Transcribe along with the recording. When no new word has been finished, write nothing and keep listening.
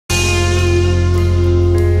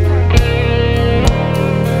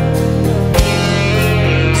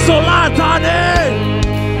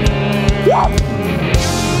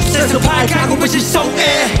สะพายข้างกูไม่ใช่ทรงเอ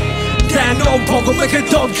แดงนมผมก็ไม่เคย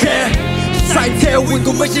โดนแคร์ใส่เทวิน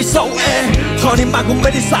กูไม่ใช่ทรงเอคอนี้มากูไม่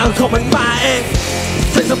ได้สั่งของมันมาเอง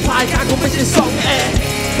ใส่สะพายข้างกูไม่ใช่ทรงเอ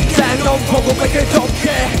แดงนมผมก็ไม่เคยโดนแค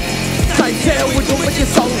ร์ใส่เทวินกูไม่ใช่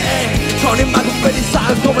ทรงเอคอนี้มากูไม่ได้สั่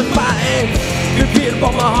งของมันมาเองRepeat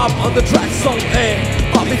about my hop on the track song A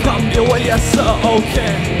บอกไม่คำเดียวว่า yes sir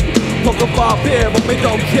okay ผมก็บอกเพียผมไม่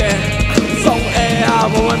ต้อง care ทรง A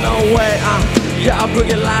บอกว่า no way yeah I bring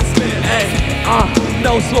it last minute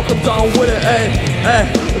no smoke I'm done with it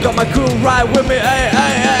I got my crew right with me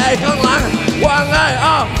ข้างหลังว่าไง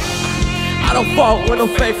I don't fuck with no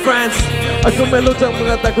fake friends กูไม่รู้จักมึง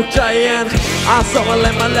แต่กูใจเย็นส่งอะไร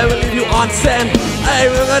มาแล้ว leave you on send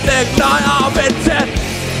มึงก็เด็กน้อยเป็นเจ็ด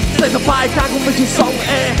ใส่สะพายข้างกูไม่ใช่ทรงเ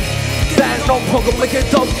อแดงนมผมก็ไม่เคย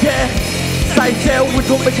โดนแคร์ใส่เทลวิน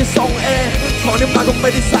กูไม่ใช่ทรงเอของนี้มากูไม่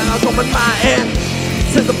ได้สั่งเอาของมันมาเอง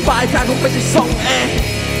ใส่สะพายข้างกูไม่ใช่ทรงเอ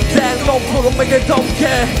แดงนมผมก็ไม่เคยโดนแค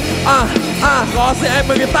ร์ขอเสียงให้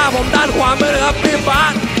มือกีตาร์ผมด้านขวามือนะครับพี่บา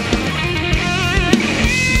ส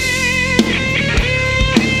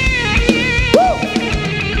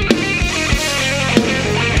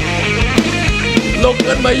ลุก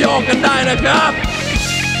ขึ้นมาโยกกันได้นะครับ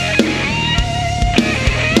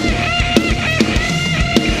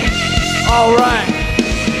All right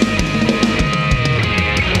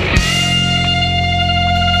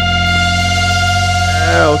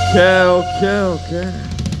โอเค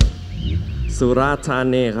สุราษฎร์ธา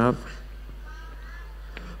นีครับ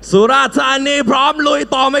สุราษฎร์ธานีพร้อมลุย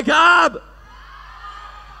ต่อไหมครับ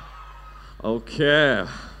โอเค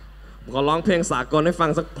ผมขอร้องเพลงสากลให้ฟัง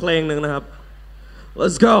สักเพลงหนึ่งนะครับ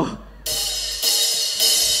Let's go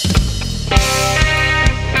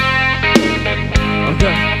โอเค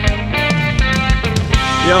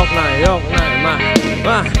โยกหน่อยมา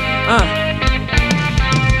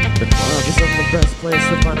The club is the best place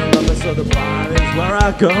to find a lover, so the bar is where I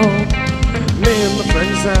go. Me and my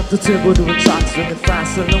friends at the table doing shots, drinking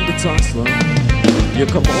fast and then we talk slow. You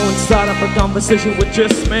come on and start up a conversation with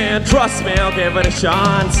just me, and trust me, I'll give it a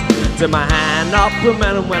chance. Take my hand up, the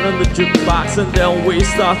man and went on the jukebox, and then we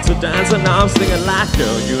start to dance. And now I'm singing like,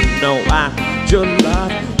 girl, you know I your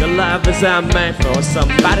love is made for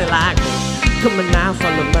somebody like me. Come on now,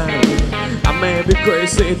 follow me. I may be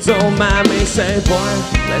crazy, don't mind me. Say, boy,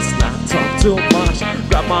 let's not talk too much.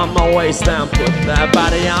 Grab on my waist and put that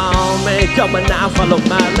body on me. Come on now, follow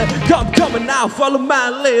my lead. Come on now, follow my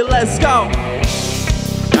lead. Let's go.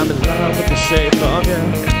 I'm in love with the shape of you.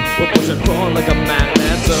 We're pushing forward like a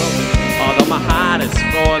magnet too. Although my heart is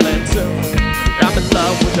falling too. I'm in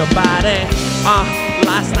love with your body.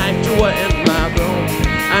 Last night you were in my room,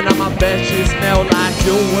 and on my bed she smelled like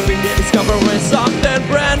you. When we get discovering something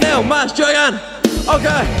brand new. Much again.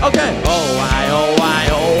 Okay. Oh why.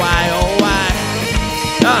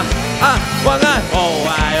 One night. Oh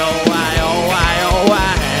why.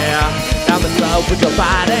 I'm in love with your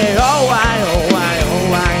body. Oh why.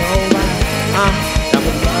 I'm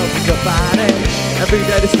in love with your body. Every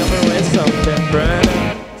day discovering something brand new.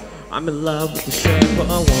 I'm in love with the shape of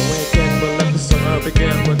one weekend. We'll let the summer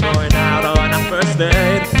begin. We're going out on our first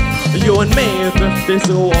date. You and me, if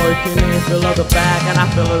so working in. Fill up the bag and I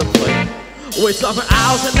fill up the plate. We talk for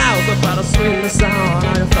hours and hours about how sweet the sound.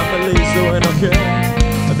 How your family's doing okay.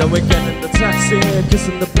 And then we get in the taxi,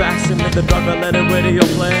 kissing the backseat, make the driver let it radio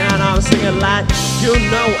play. And I'm singing like, you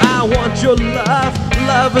know I want your love.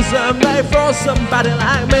 Love is made for somebody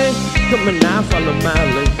like me. Come on now, follow my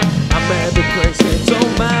lead. I may be crazy,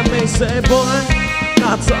 don't mind me. Say, boy,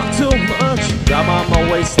 not talk too much. Grab on my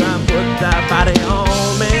waist and put that body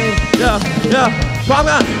on me. Yeah, come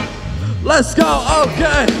on, let's go,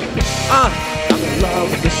 okay. I'm in love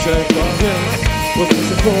with the shape of you. We're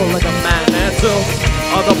pushing forward like a magnet too.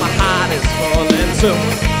 Although my heart is falling too.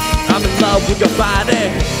 I'm in love with your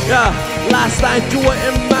body. Yeah, last night you were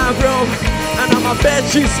in my room, and on my bed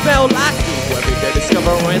she smelled like you. Every day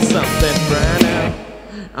discovering something brand new.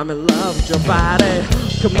 I'm in love with your body.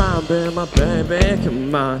 Come on, be my baby,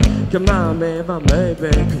 come on. Come on, be my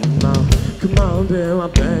baby, come on. Come on, be my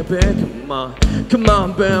baby, come on. Come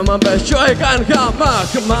on, be my baby, sure you can come on.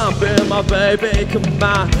 Come on, be my baby, come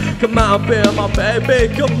on. Come on, be my baby,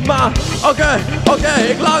 come on. Okay,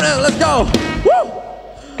อีกรอบนึง let's go. Woo!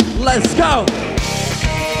 Let's go.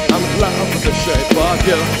 I'm in love with the shape of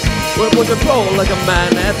you. We're pushing forward like a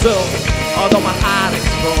magnet too. Although my heart is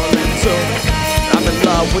falling too. I'm in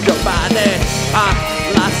love with your body.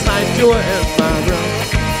 Last night you were in my room,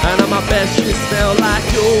 and on my bed she smelled like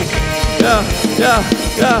you. Yeah.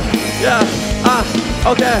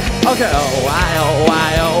 Okay. Oh why.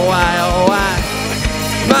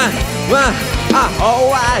 My. Oh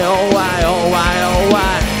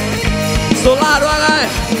why. โซล่าด้วยไง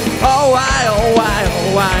Oh why oh why oh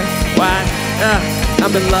why why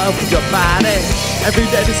I'm in love with your body every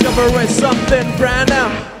day discovering something brand new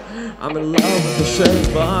I'm in love with the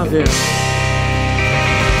shape of you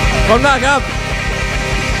ขอบคุณมากครับ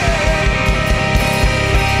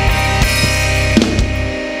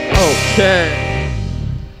โอเค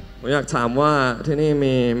ผมอยากถามว่าที่นี่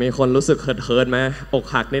มีคนรู้สึกเขินๆไหมอก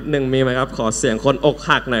หักนิดนึงมีไหมครับขอเสียงคนอก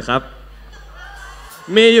หักหน่อยครับ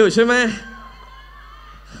มีอยู่ใช่ไหม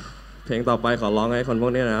เพลงต่อไปขอร้องให้คนพว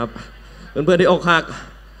กนี้นะครับเพื่อนๆที่อกหัก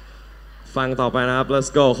ฟังต่อไปนะครับ Let's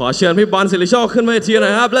go ขอเชิญพี่บอลศิริโชคขึ้นเวทีหน่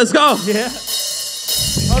อยครับ Let's go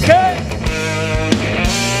โอเค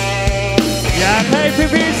อยากให้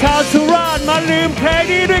พี่ๆชาวสุราษฎร์มาลืมเพลง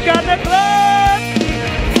นี้ด้วยกันนะครับ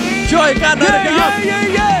ช่วยกันนะครับ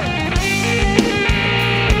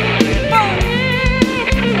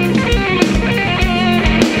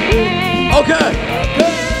โอเค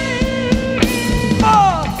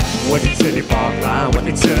วันที่เธอได้บอกลาวัน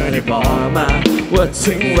ที่เธอได้บอกมาว่า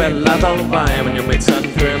ถึงเวลาต้องไปมันยังไม่ทัน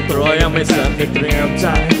เตรียมตัวยังไม่ทันได้เตรียมใจ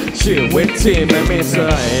ชีวิตที่ไม่มีเธอ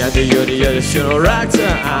อยากจะอยู่ที่อยากจะฉันรักเธอ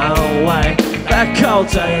เอาไว้แต่เข้า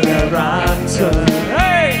ใจและรักเธอ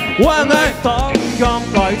ว่าไงต้องยอม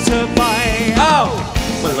ปล่อยเธอไป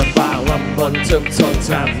มันลำบากลำบนทุกทนแท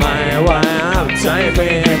บไม่ไหวใจไม่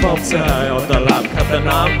พบเธอเอาแต่หลับแต่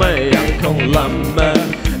น้ำไม่ยังคงลำเมอ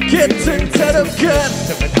คิดถึงเธอทุกคืนจ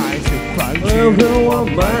ะไม่ทายทุกครั้งเพราะว่า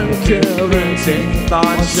มันคือเรื่องจริงตอ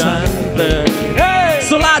นฉันตื่น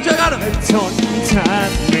สุราเจอกันทนแทบ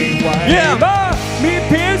ไม่ไหวมีเ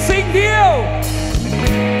พียงสิ่งเดียว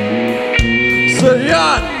สุดยอ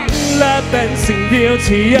ดและเป็นสิ่งเดียว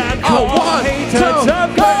ที่อยากขอให้เธอท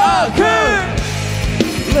ำก็คือ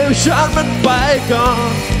ลืมฉันมันไปก่อ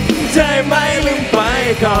นใจไม่ลืมไป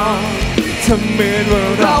ก่อนทำเหมือนว่า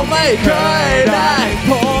เราไม่เคยได้พ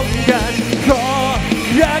บกันขอ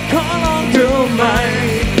อยากขอลองดูไหม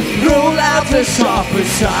รู้แล้วเธอชอบผู้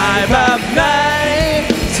ชายแบบไหน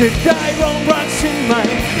จะได้ลองรักฉันไหม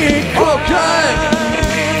อีกครั้ง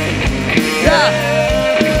ครับ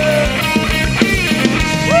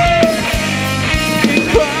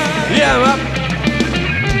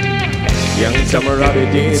ยังจำเราได้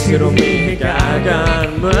ดีที่เรามีให้กัน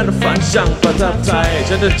เหมือนฝันช่างประทับใจ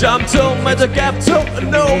ฉันจะจำทุกไม่จะเก็บทุกอ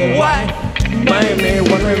นุไว้ไม่มี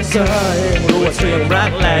วันลืมเธอยังรู้ว่าเธอยังรั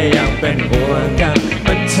กและยังเป็นห่วงกัน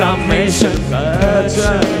มันทำให้ฉันเพ้อเจ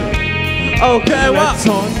อโอเคว่าท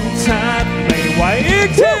นแทบไม่ไหวอีก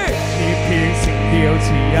ทีมีเพียงสิ่งเดียว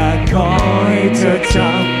ที่อยากขอให้เธอจ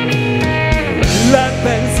ำและเ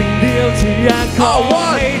ป็นสิ่งเดียวที่อยากขอ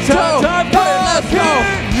ให้เธอทำก็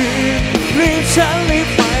คือรีบฉันรีบ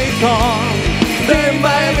ไปก่อนได้ไหม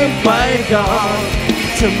รีบไปก่อน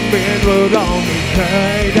ทำเหมือนว่าเราไม่เค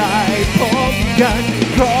ยได้พบกัน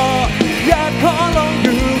เพราะอยากขอลอง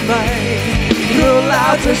ดูไหมรู้แล้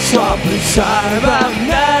วเธอชอบผู้ชายแบบไ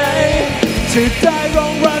หนจะได้ลอ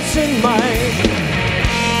งรักฉันไหม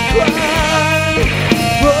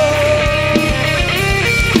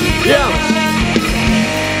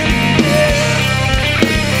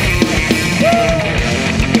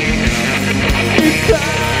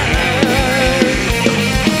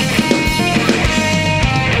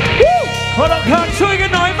ขอลองขับช่วยกัน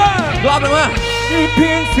หน่อยมารอบหนึ่งมามีเพี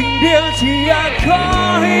ยงสิ่งเดียวที่อยากขอ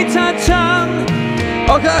ให้เธอจำโ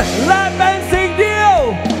อเคและเป็นสิ่งเดียว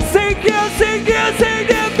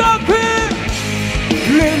ก็คือ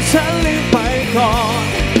ลืมฉันลืมไปก่อน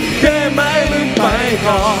ได้ไหมลืมไป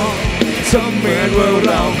ก่อนทำเหมือนว่าเ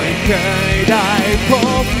ราไม่เคยได้พ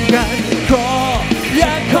บกันขออย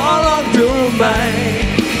ากขอลองดูไหม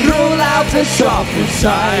รู้แล้วเธอชอบผู้ช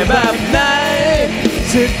ายแบบไหน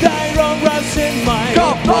จะได้ลองรักฉันไหมก็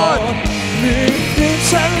พูดลืม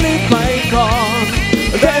ฉันลืมไปก่อน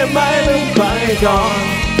ได้ไหมลืมไปก่อน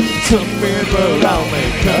ทำเหมือนว่าเราไม่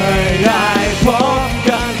เคยได้พบ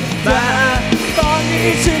กันแต่ตอนนี้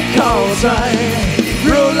ฉันเข้าใจ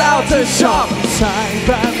รู้แล้วเธอชอบผู้ชายแ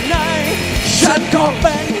บบไหนฉันคงเ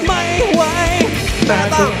ป็นไม่ไหวแต่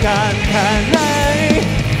ต้องการแค่ไหน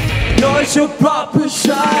โดยเฉพาะผู้ช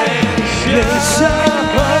ายอย่างฉัน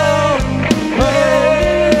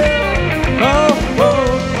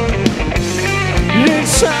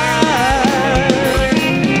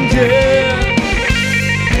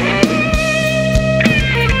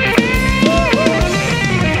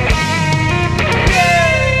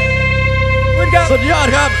สุดยอด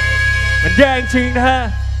ครับมันแดงจริงนะฮะ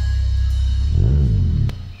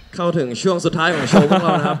เข้าถึงช่วงสุดท้ายของโชว์พวกเร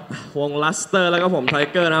านะครับวงลัสเตอร์แล้วก็ผมไท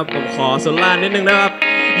เกอร์นะครับผมขอโซล่านิดนึงนะครับ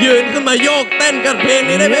ยืนขึ้นมาโยกเต้นกันเพลง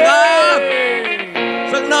นี้ได้ไหมครับ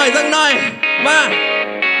สักหน่อยมา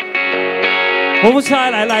ผู้ชาย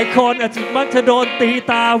หลายๆคนอาจจะมักจะโดนตี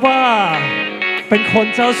ตาว่าเป็นคน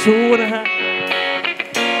เจ้าชู้นะฮะ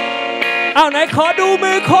เอาไหนขอดู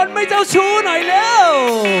มือคนไม่เจ้าชู้หน่อยเร็ว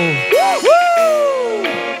เ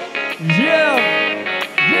ยี่ยม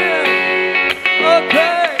โอเค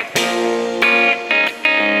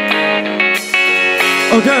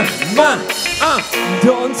มาโด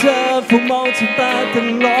นเธอฟูมองที่ตาต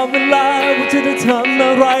ลอดเวลาว่าเธอจะทำอะ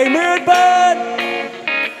ไรเหมือนเบิร์ด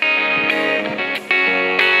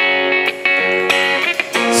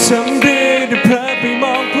ฉันดีแต่เพลิดไปม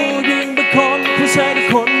องผู้หญิงบางคนผู้ชายทุก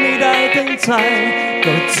คนไม่ได้ตั้งใจ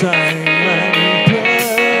ก็ใจมันเพลิด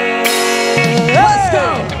Let's go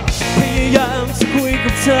พยายามจะคุย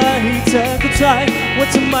กับเธอให้เธอเข้าใจว่า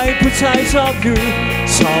ทำไมผู้ชายชอบดู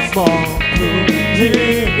ชอบมองผู้หญิ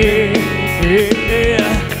ง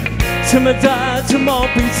ธรรมดาจะมอง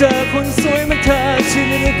ไปเจอคนสวยเหมือนเธอฉั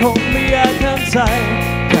นคงไม่อยากทำใจ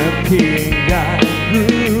แค่เพียงอยากรู้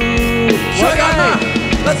ช่วยกันมา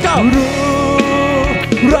Let's go รู้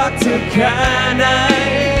รักเธอแค่ไหน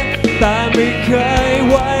แต่ไม่เคย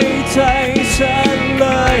ไว้ใจฉันเล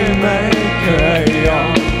ยไม่เคยยอ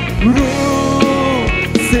มรู้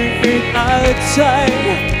สิ่งอึดอัดใจ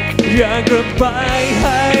อยากระบายใ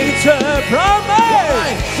ห้เธอพร้อมไหม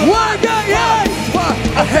ว่ากันยัง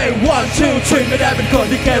Hey 1 2 3ไม่ได้เป็นคน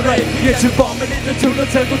ที่แกเรอยากจะบอกไม่ได้จะถูกแล้ว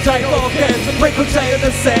เธอเข้าใจก็โอเคจะไม่เข้าใจก็จ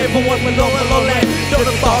ะเซฟเพราะวันมันลงแล้วเราเล่นโดน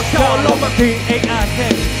ต่อเข้าลงมาทีเองอาจแค่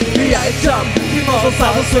ไม่อยากให้จำที่มองสา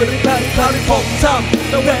วสวยในครั้งที่ผมทำ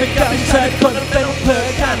แต่เวลาการที่ใช้คนนั้นเป็นต้องเผลอ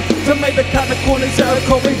กันถ้าไม่เป็นขาดแต่คุณในใจค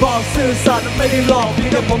งไม่บอกสื่อสารไม่ได้หลอกพี่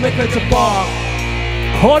แต่ผมไม่เคยจะบอก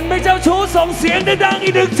คนไม่เจ้าชู้ส่งเสียงดังๆอี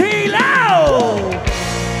กหนึ่งทีแล้ว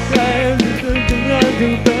แต่งานดู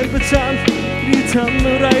เป็นประจำที่ทำอ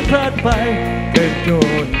ะไรพลาดไปก็โด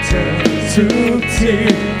นเธอทุกที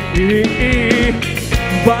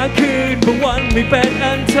บางคืนบางวันไม่เป็น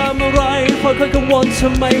อันทำอะไรเพราะคนกังวลท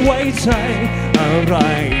ำไมไว้ใจอะไร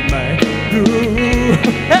ไม่รู้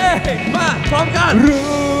เฮ้มาพร้อมกันรู้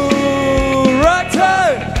รักเธอ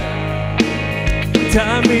ถ้า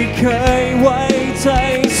ไม่เคยไว้ใจ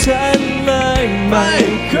ฉันเลยไม่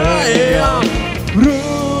เคยยอมรู้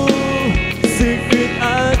สิ่งอึด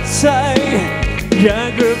อัดใจอยา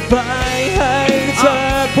กระบายให้เธอ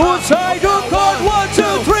ผู้ชายทุกคน 1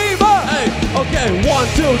 2 3 มาโอเค 1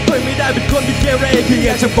 2 3ไม่ได้เป็นคนที่เกเรแค่อย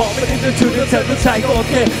ากจะบอกไม่ได้จะชูเรื่องเธอผู้ชายก็โอ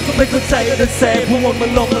เคก็ไม่เข้าใจก็จะเซฟเพราะว่ามัน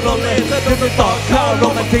ลงแล้วเราเล่นถ้าเดินไปต่อเข้าล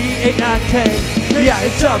งมาที่ARKไม่อยากใ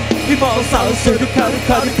ห้จำที่มองสาวสวยทุกครั้ง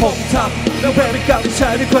ที่ผมทำแล้วแพ้ไปกับผู้ชา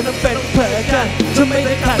ยทุกคนนั้นเป็นต้องเผลอกันจะไม่ไ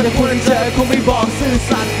ด้ขาดแต่คุณเจอคงไม่บอกซื่อ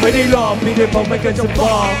สัตย์ไม่ได้หลอกไม่ได้บอกไม่เคยจะบ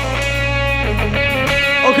อก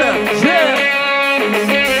โอเค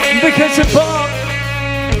ไม่เคยจะบอก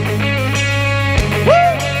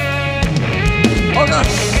โอเค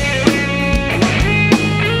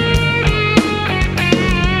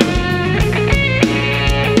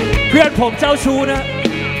เพื่อนผมเจ้าชู้นะ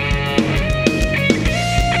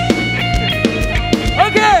โอ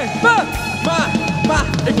เคมา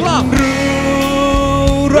อีกรอบรู้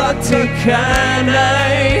รักเธอแค่ไหน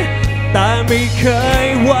แต่ไม่เคย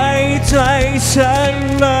ไว้ใจฉัน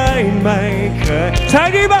เลยไม่เคยทาง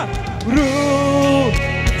นี้มารู้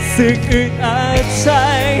สึกอึดอัดใจ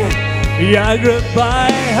อยากระบา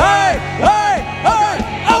ยให้เ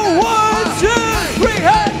อา 1 2 3 ใ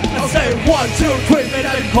ห้I say 1 2 3ไม่ไ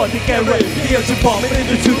ด้เป็นคนที่แกเรย์ที่อยากจะบอกไม่ได้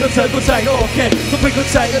จะชูแต่เธอเข้าใจก็โอเคถ้าไม่เข้า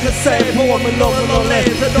ใจก็จะเซฟเพราะว่ามันลงแล้วเราเล่น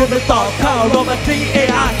ถ้าโดนไปต่อเข้าลงมาที่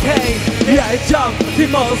ARKอยากให้จำที่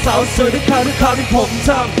มองสาวสวยทุกครั้งที่ผมท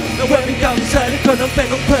ำแล้วเวลากับผู้ชายทุกคนนั้นเป็น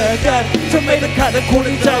ต้องเผลอกันถ้าไม่ได้ขาดแต่คุณใน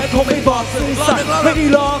ใจคงไม่บอกสื่อสารไม่ได้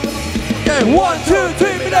หลอก1 2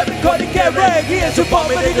 3ไม่ได้เป็นคนที่แกเรย์ที่อยากจะบอกไ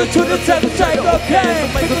ม่ได้จะชูแต่เธอเข้าใจก็โอเค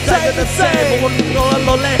ไม่เข้าใจก็จะเซฟเพราะว่ามันลงแล้วเร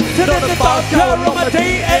าเล่นถ้าโดนไปต่อเข้าลงมา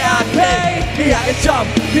ที่ARKอยากให้จ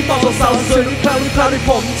ำที่มองสาวสวยทุกครั้งที่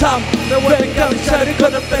ผมทำแล้วเวลากับผู้ชายทุกค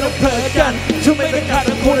นนั้นเป็นต้องเผลอกันถ้าไม่ได้ขาดแ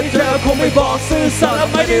ต่คุณในใจคงไม่บอกสื่อสาร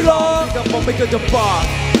ไม่ได้หลอกที่ผมไม่เคยจะบอก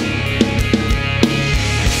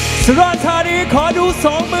สุราษฎร์ธานีขอดู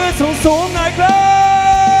2 มือสูงๆหน่อยครั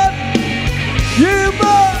บยิ้มม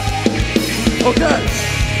าโอเค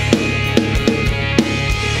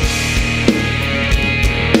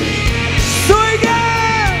สวยงา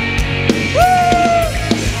ม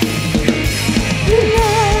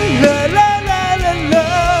ลาลาลาลาลา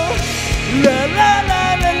ลาลาล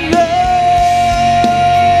าลาลา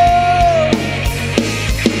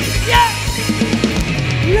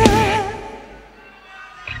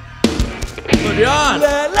สุดยอดล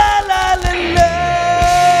าลาลาลาลา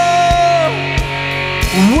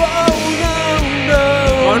ว้าวขอบ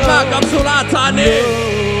คุณมากครับสุราษฎร์ธานี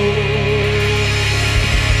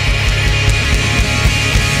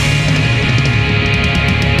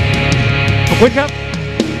คุณครับ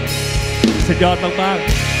สุดยอดมาก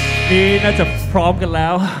ๆนี่น่าจะพร้อมกันแล้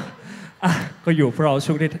วก็อยู่พวกเรา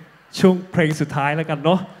ช่วงเพลงสุดท้ายแล้วกันเ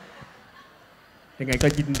นาะยังไงก็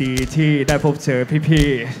ยินดีที่ได้พบเจอพี่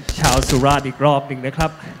ๆชาวสุราษฎร์อีกรอบหนึ่งนะครั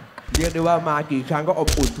บเรียกได้ว่ามากี่ครั้งก็อบ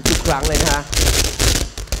อุ่นทุกๆครั้งเลยนะฮะ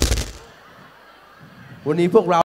วันนี้พวกเรา